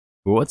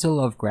What's a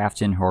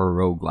Lovecraftian horror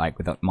roguelike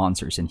without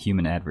monsters and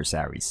human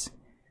adversaries?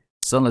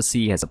 Sunless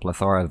Sea has a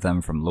plethora of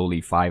them, from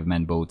lowly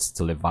 5-man boats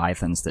to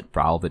leviathans that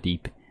prowl the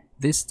deep.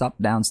 This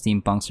top-down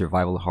steampunk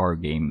survival horror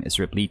game is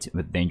replete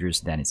with dangerous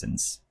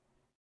denizens.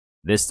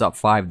 This top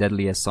 5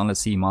 deadliest Sunless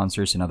Sea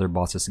monsters and other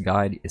bosses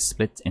guide is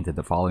split into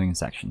the following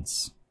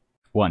sections.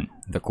 1.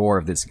 The core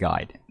of this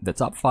guide, the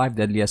top 5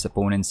 deadliest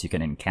opponents you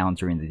can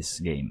encounter in this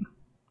game.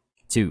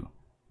 2.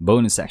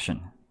 Bonus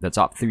section, the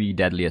top 3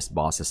 deadliest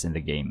bosses in the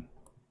game.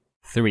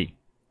 3.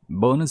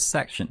 Bonus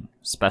section,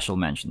 special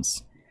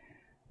mentions.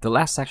 The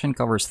last section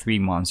covers 3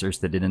 monsters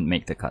that didn't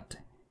make the cut.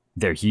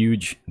 They're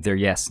huge, they're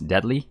yes,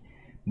 deadly,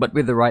 but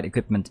with the right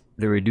equipment,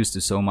 they're reduced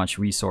to so much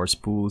resource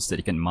pools that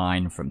you can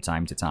mine from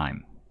time to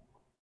time.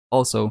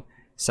 Also,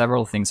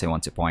 several things I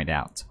want to point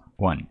out.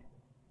 1.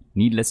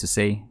 Needless to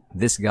say,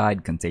 this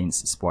guide contains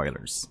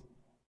spoilers.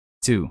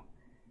 2.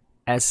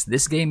 As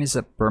this game is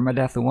a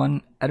permadeath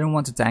one, I don't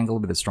want to tangle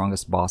with the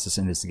strongest bosses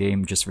in this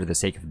game just for the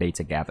sake of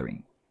data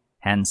gathering.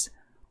 Hence,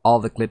 all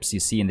the clips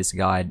you see in this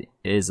guide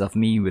is of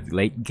me with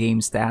late game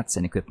stats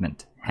and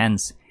equipment.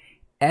 Hence,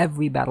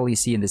 every battle you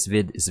see in this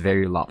vid is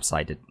very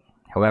lopsided.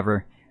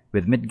 However,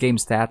 with mid-game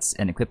stats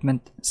and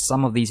equipment,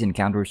 some of these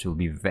encounters will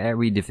be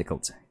very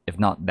difficult, if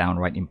not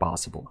downright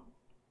impossible.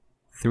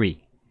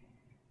 3.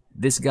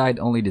 This guide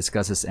only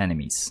discusses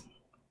enemies.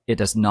 It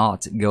does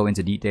not go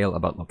into detail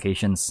about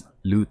locations,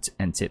 loot,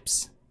 and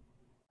tips.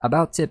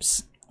 About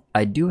tips,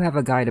 I do have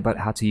a guide about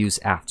how to use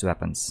aft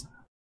weapons.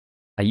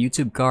 A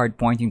YouTube card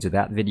pointing to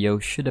that video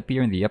should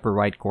appear in the upper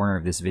right corner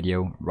of this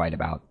video right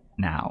about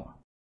now.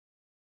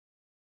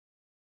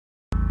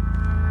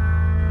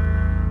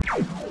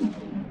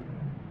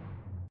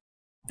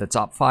 The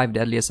top 5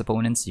 deadliest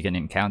opponents you can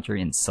encounter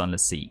in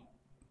Sunless Sea.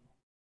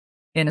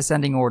 In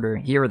ascending order,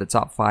 here are the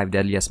top 5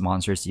 deadliest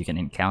monsters you can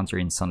encounter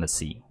in Sunless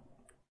Sea.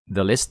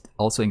 The list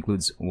also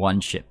includes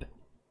one ship.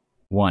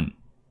 1.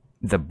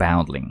 The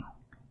Boundling.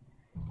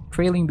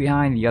 Trailing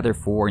behind the other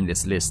 4 in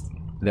this list,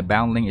 the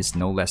Boundling is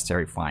no less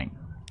terrifying.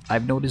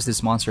 I've noticed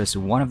this monster has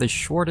one of the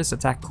shortest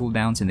attack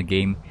cooldowns in the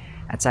game,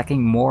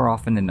 attacking more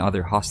often than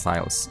other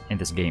hostiles in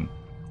this game.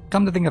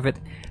 Come to think of it,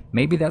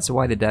 maybe that's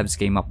why the devs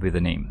came up with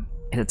the name.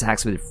 It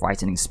attacks with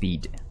frightening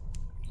speed.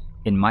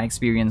 In my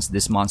experience,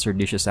 this monster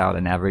dishes out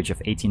an average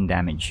of 18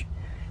 damage.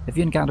 If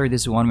you encounter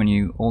this one when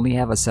you only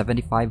have a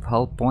 75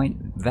 hull point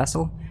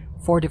vessel,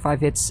 45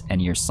 hits and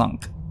you're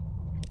sunk.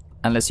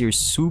 Unless you're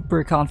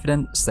super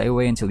confident, stay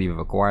away until you've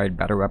acquired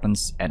better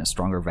weapons and a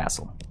stronger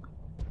vessel.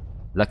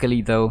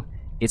 Luckily though,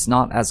 it's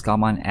not as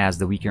common as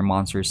the weaker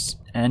monsters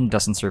and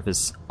doesn't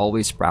surface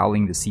always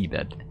prowling the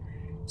seabed.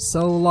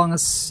 So long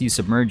as you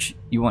submerge,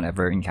 you won't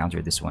ever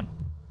encounter this one.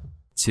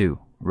 2.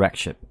 Wreck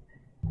Ship.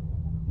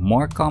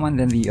 More common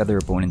than the other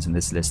opponents in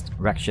this list,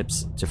 wreck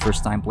ships, to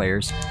first-time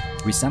players,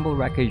 resemble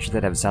wreckage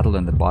that have settled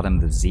on the bottom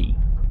of the sea.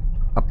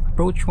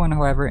 Approach one,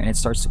 however, and it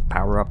starts to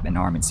power up and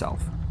arm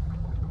itself.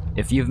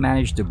 If you've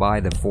managed to buy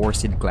the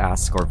 4-seat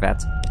class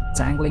Corvette,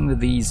 tangling with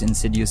these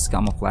insidious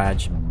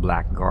camouflage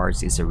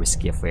blackguards is a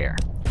risky affair.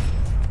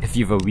 If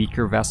you've a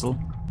weaker vessel,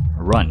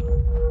 run.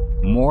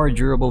 More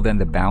durable than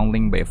the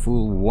Boundling by a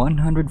full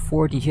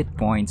 140 hit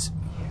points,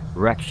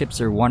 wreck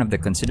ships are one of the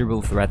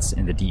considerable threats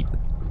in the deep.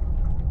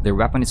 Their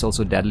weapon is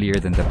also deadlier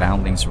than the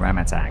Boundling's ram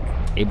attack,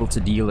 able to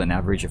deal an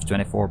average of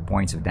 24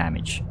 points of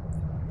damage.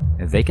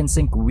 They can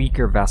sink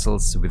weaker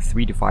vessels with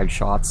 3 to 5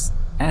 shots,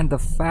 and the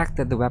fact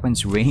that the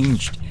weapon's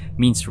ranged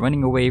means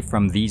running away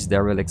from these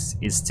derelicts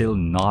is still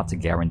not a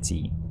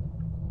guarantee.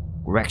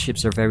 Wreck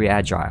ships are very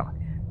agile,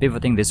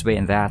 pivoting this way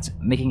and that,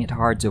 making it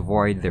hard to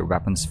avoid their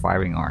weapon's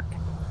firing arc.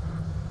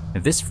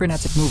 This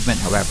frenetic movement,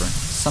 however,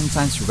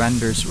 sometimes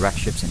renders wreck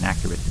ships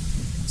inaccurate,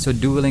 so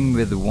dueling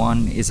with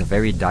one is a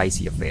very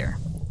dicey affair.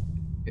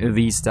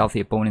 These stealthy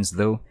opponents,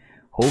 though,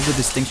 hold the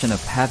distinction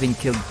of having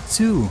killed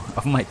 2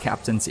 of my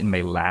captains in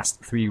my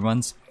last 3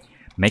 runs,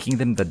 making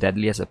them the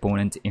deadliest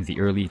opponent in the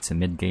early to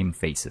mid-game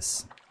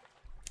phases.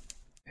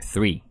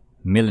 3.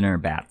 Millionaire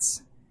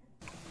Bats.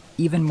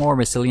 Even more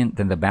resilient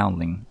than the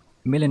Boundling,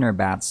 Millionaire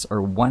Bats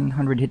are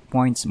 100 hit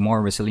points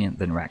more resilient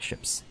than wreck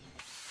ships.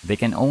 They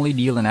can only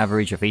deal an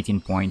average of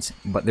 18 points,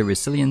 but their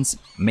resilience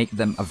make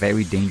them a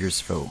very dangerous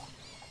foe.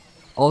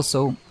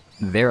 Also,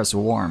 they're a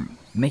swarm,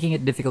 making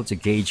it difficult to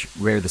gauge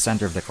where the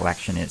center of the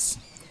collection is.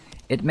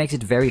 It makes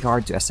it very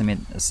hard to estimate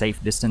a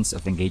safe distance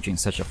of engaging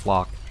such a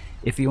flock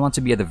if you want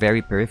to be at the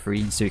very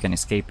periphery so you can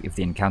escape if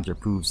the encounter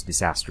proves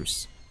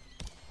disastrous.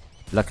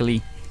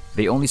 Luckily,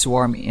 they only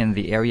swarm in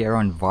the area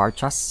around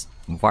Varkas,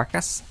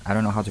 I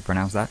don't know how to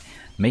pronounce that,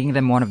 making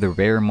them one of the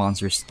rare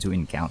monsters to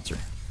encounter.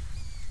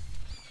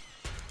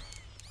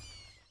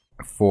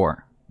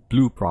 4.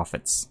 Blue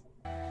Prophets.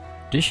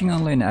 Dishing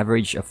only an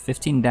average of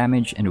 15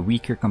 damage and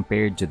weaker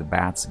compared to the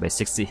bats by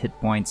 60 hit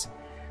points,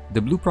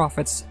 the Blue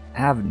Prophets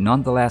have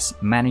nonetheless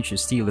managed to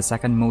steal the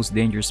second most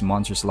dangerous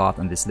monster slot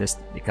on this list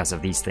because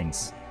of these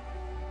things.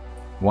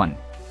 1.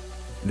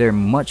 They're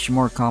much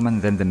more common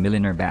than the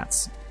Millionaire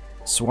Bats,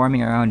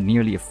 swarming around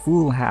nearly a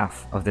full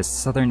half of the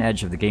southern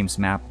edge of the game's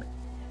map.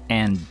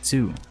 And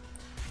 2.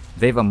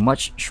 They have a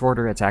much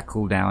shorter attack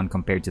cooldown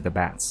compared to the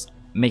bats,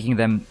 making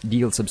them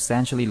deal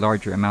substantially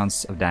larger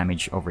amounts of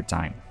damage over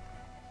time.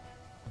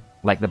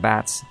 Like the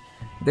bats,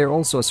 they're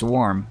also a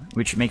swarm,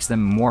 which makes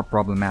them more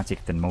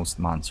problematic than most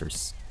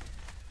monsters.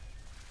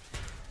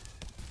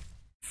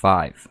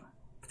 5.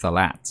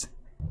 Thalat.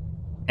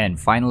 And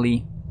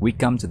finally, we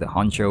come to the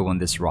honcho on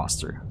this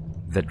roster,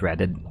 the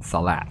dreaded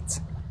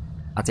Thalat.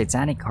 A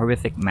titanic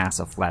horrific mass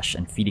of flesh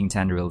and feeding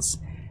tendrils,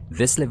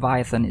 this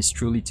leviathan is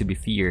truly to be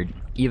feared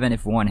even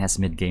if one has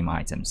mid-game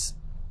items.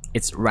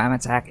 Its ram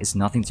attack is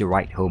nothing to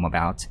write home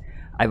about.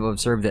 I've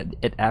observed that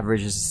it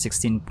averages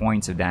 16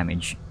 points of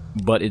damage,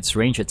 but its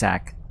range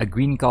attack, a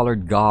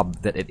green-colored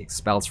gob that it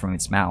expels from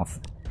its mouth,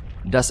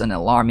 does an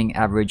alarming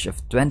average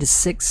of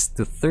 26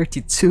 to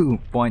 32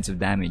 points of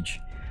damage.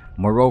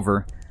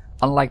 Moreover,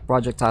 unlike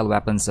projectile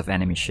weapons of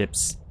enemy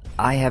ships,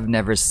 I have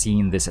never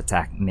seen this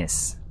attack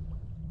miss.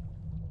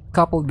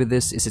 Coupled with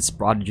this is its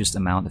prodigious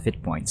amount of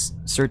hit points.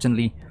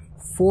 Certainly,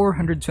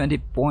 420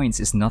 points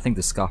is nothing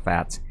to scoff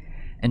at,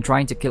 and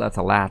trying to kill a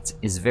Thalat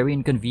is very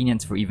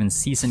inconvenient for even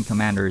seasoned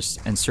commanders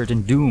and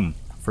certain doom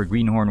for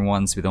greenhorn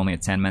ones with only a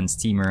 10-man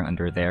steamer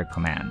under their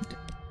command.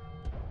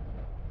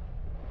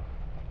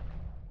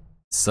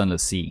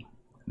 Sunless Sea,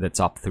 the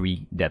top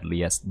 3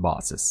 deadliest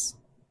bosses.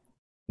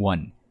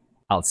 1.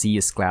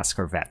 Alceuus class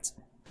corvette.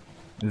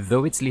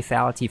 Though its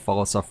lethality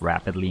falls off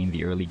rapidly in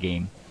the early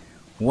game,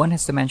 one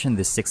has to mention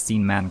this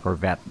 16-man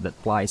corvette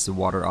that plies the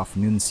water off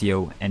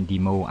Nuncio and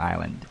Demo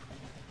Island.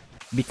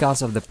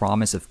 Because of the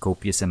promise of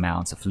copious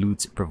amounts of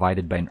loot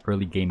provided by an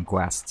early game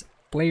quest,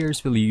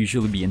 players will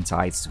usually be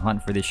enticed to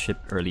hunt for this ship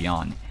early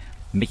on,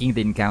 making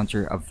the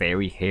encounter a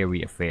very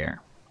hairy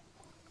affair.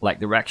 Like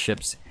the wreck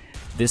ships,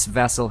 this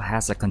vessel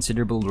has a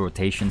considerable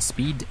rotation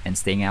speed, and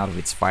staying out of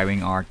its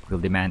firing arc will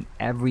demand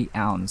every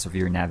ounce of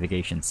your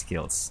navigation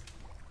skills.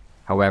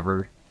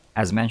 However,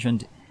 as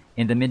mentioned,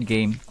 in the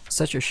mid-game,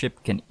 such a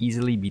ship can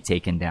easily be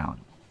taken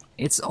down.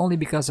 It's only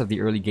because of the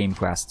early game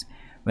quest,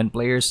 when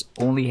players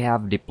only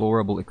have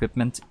deplorable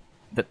equipment,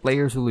 that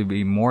players will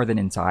be more than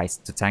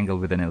enticed to tangle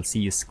with an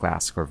Alceuus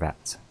class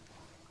corvette.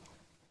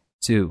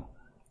 2.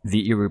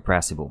 The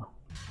Irrepressible.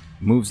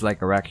 Moves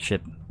like a wreck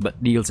ship,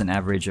 but deals an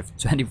average of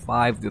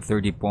 25 to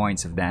 30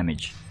 points of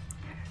damage.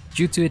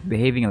 Due to it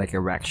behaving like a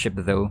wreck ship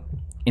though,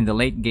 in the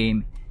late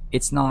game,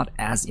 it's not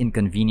as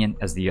inconvenient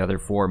as the other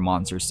 4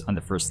 monsters on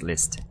the first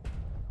list.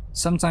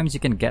 Sometimes you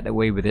can get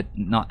away with it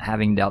not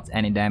having dealt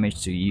any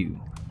damage to you.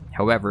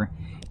 However,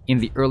 in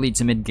the early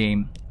to mid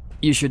game,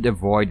 you should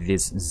avoid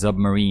this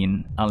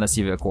Zubmarine unless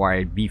you've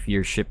acquired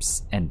beefier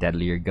ships and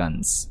deadlier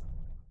guns.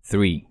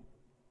 3.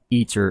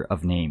 Eater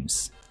of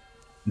Names.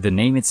 The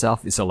name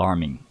itself is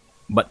alarming,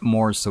 but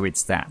more so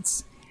its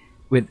stats.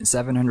 With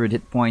 700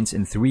 hit points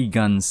and 3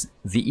 guns,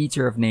 the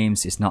Eater of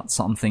Names is not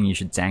something you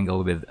should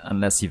tangle with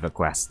unless you've a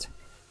quest.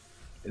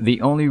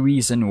 The only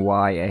reason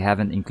why I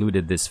haven't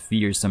included this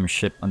fearsome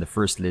ship on the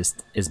first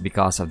list is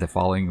because of the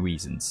following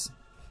reasons.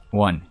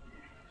 1.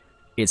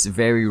 It's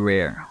very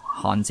rare,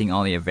 haunting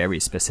only a very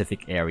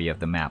specific area of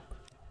the map.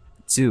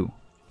 2.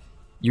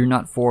 You're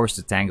not forced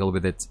to tangle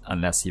with it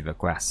unless you've a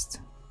quest.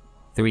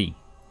 3.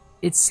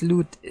 Its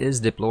loot is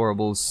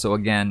deplorable, so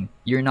again,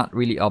 you're not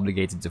really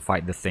obligated to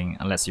fight the thing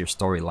unless your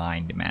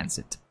storyline demands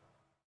it.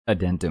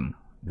 Addendum,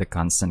 the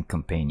constant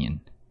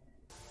companion.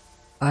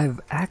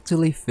 I've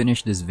actually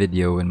finished this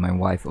video when my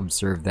wife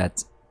observed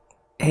that,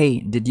 "Hey,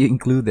 did you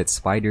include that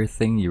spider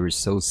thing you were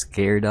so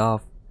scared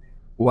of?"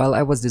 While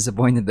I was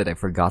disappointed that I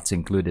forgot to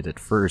include it at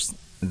first,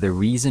 the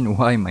reason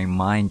why my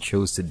mind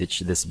chose to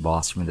ditch this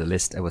boss from the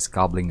list I was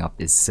cobbling up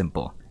is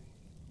simple.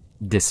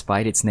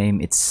 Despite its name,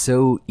 it's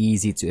so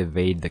easy to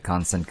evade the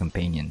constant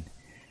companion.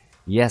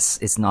 Yes,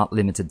 it's not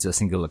limited to a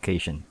single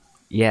location.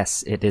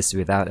 Yes, it is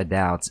without a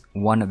doubt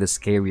one of the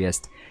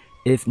scariest,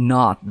 if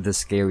not the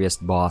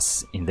scariest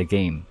boss in the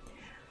game.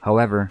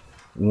 However,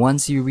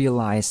 once you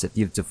realize that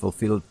you have to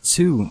fulfill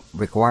 2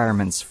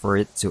 requirements for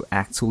it to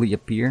actually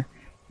appear,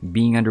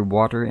 being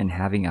underwater and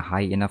having a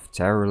high enough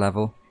terror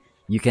level,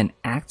 you can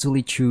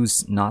actually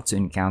choose not to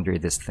encounter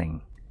this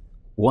thing.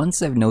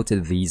 Once I've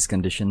noted these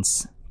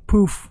conditions,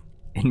 poof!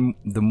 In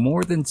the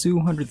more than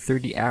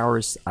 230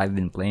 hours I've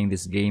been playing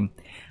this game,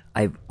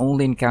 I've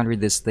only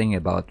encountered this thing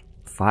about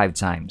 5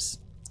 times.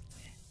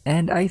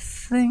 And I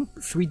think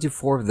 3 to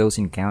 4 of those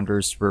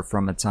encounters were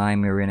from a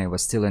time wherein I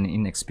was still an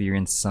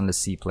inexperienced Sunless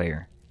Sea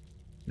player.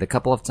 The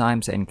couple of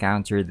times I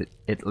encountered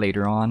it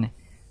later on,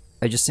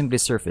 I just simply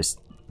surfaced.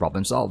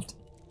 Problem solved.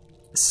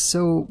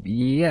 So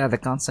yeah, the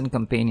constant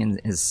companion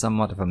is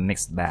somewhat of a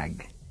mixed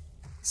bag.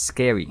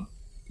 Scary,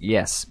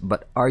 yes,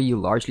 but are you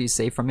largely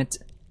safe from it?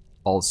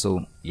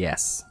 Also,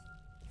 yes.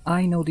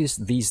 I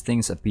noticed these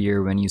things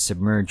appear when you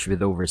submerge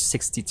with over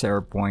 60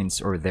 terror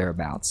points or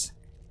thereabouts.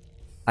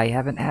 I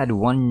haven't had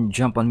one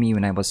jump on me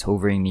when I was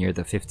hovering near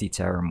the 50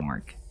 terror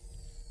mark.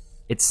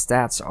 Its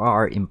stats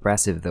are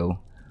impressive though.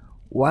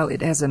 While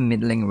it has a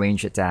middling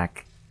range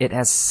attack, it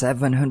has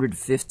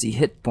 750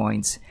 hit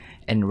points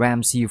and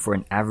rams you for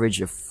an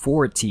average of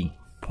 40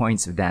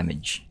 points of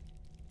damage.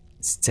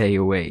 Stay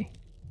away.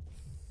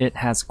 It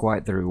has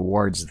quite the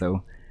rewards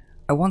though.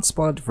 I won't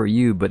spoil it for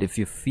you, but if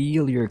you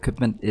feel your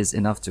equipment is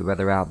enough to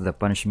weather out the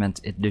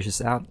punishment it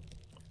dishes out,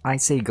 I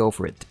say go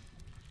for it.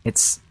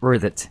 It's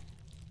worth it.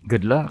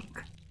 Good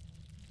luck!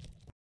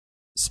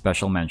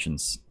 Special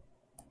mentions.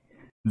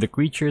 The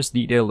creatures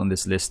detailed on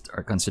this list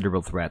are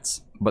considerable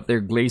threats, but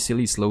their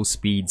glacially slow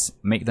speeds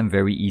make them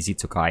very easy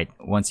to kite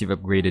once you've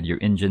upgraded your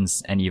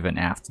engines and even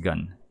aft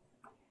gun.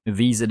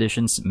 These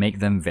additions make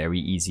them very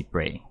easy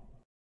prey.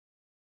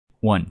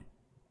 1.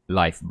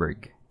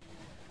 Lifeberg.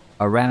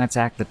 A ram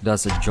attack that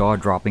does a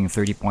jaw-dropping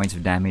 30 points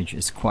of damage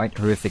is quite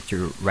horrific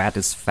to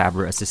Ratus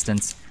Faber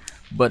assistants,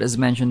 but as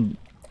mentioned,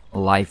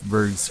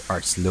 Lifebergs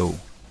are slow.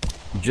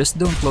 Just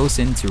don't close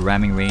in to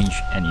ramming range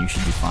and you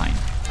should be fine.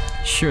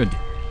 Should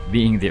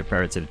being the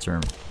operative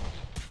term.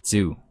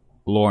 2.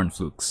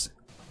 Lornflukes.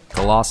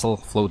 Colossal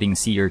floating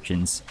sea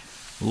urchins.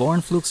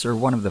 Lornflukes are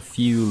one of the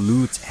few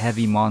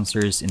loot-heavy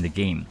monsters in the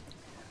game,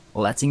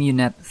 letting you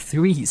net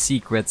 3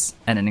 secrets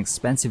and an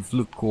expensive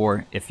fluke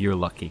core if you're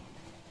lucky.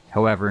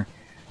 However,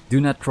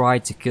 do not try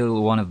to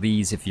kill one of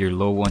these if you're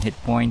low on hit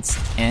points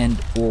and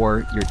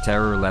or your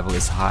terror level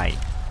is high.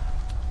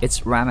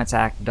 Its ram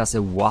attack does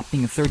a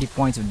whopping 30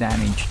 points of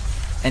damage,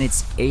 and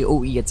its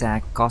AoE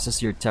attack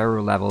causes your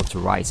terror level to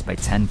rise by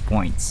 10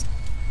 points.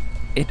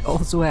 It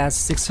also has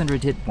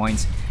 600 hit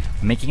points,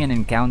 making an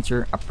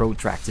encounter a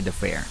protracted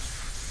affair.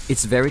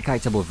 It's very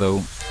kiteable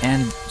though,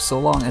 and so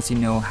long as you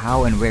know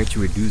how and where to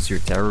reduce your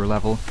terror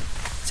level,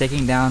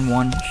 taking down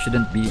one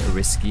shouldn't be a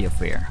risky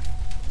affair.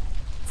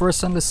 For a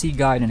Sunless Sea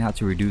guide on how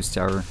to reduce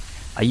terror,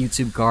 a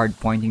YouTube card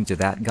pointing to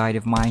that guide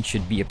of mine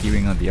should be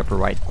appearing on the upper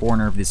right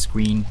corner of this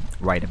screen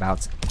right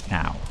about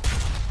now.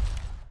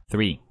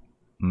 3.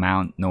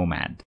 Mount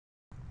Nomad.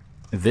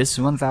 This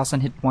 1000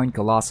 hit point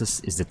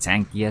Colossus is the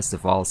tankiest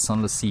of all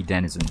Sunless Sea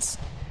denizens.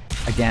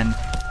 Again,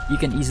 you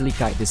can easily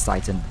kite this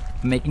titan,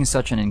 making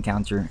such an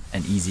encounter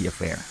an easy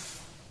affair.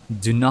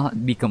 Do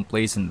not be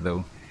complacent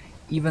though.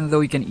 Even though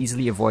you can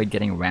easily avoid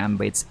getting rammed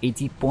by its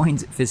 80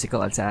 point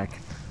physical attack,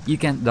 you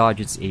can't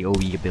dodge its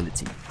AoE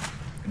ability.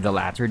 The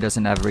latter does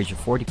an average of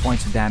 40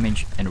 points of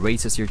damage and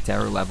raises your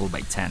terror level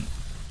by 10.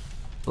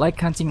 Like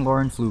hunting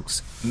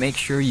Lornflukes, make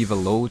sure you have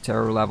a low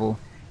terror level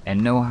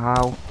and know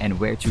how and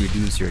where to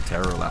reduce your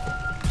terror level.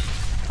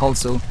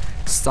 Also,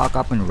 stock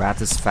up on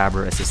Ratus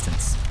Faber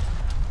assistance.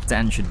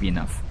 10 should be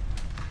enough.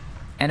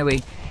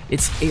 Anyway,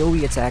 its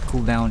AoE attack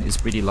cooldown is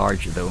pretty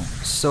large though,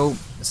 so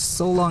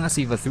long as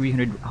you have a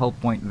 300 hull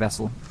point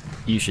vessel,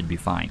 you should be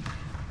fine.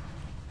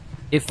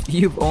 If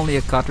you've only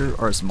a cutter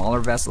or a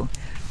smaller vessel,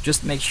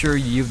 just make sure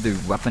you have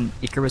the weapon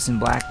Icarus in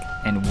black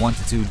and 1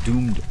 to 2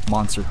 doomed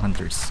monster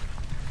hunters.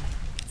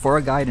 For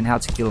a guide on how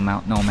to kill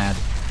Mount Nomad,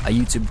 a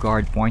YouTube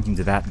card pointing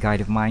to that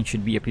guide of mine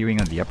should be appearing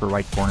on the upper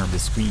right corner of the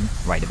screen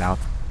right about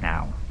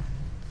now.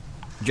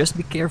 Just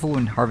be careful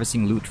when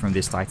harvesting loot from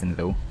this titan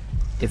though.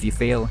 If you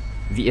fail,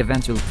 the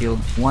event will kill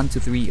 1 to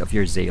 3 of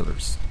your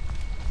Zailers.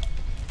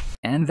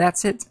 And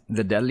that's it,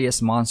 the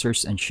deadliest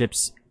monsters and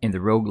ships in the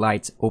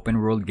roguelite open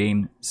world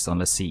game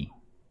Sunless Sea.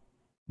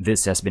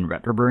 This has been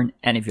Retroburn,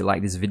 and if you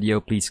like this video,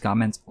 please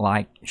comment,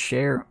 like,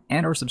 share,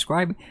 and or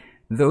subscribe,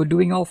 though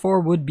doing all 4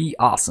 would be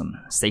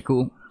awesome. Stay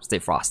cool, stay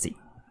frosty.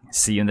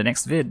 See you in the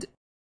next vid.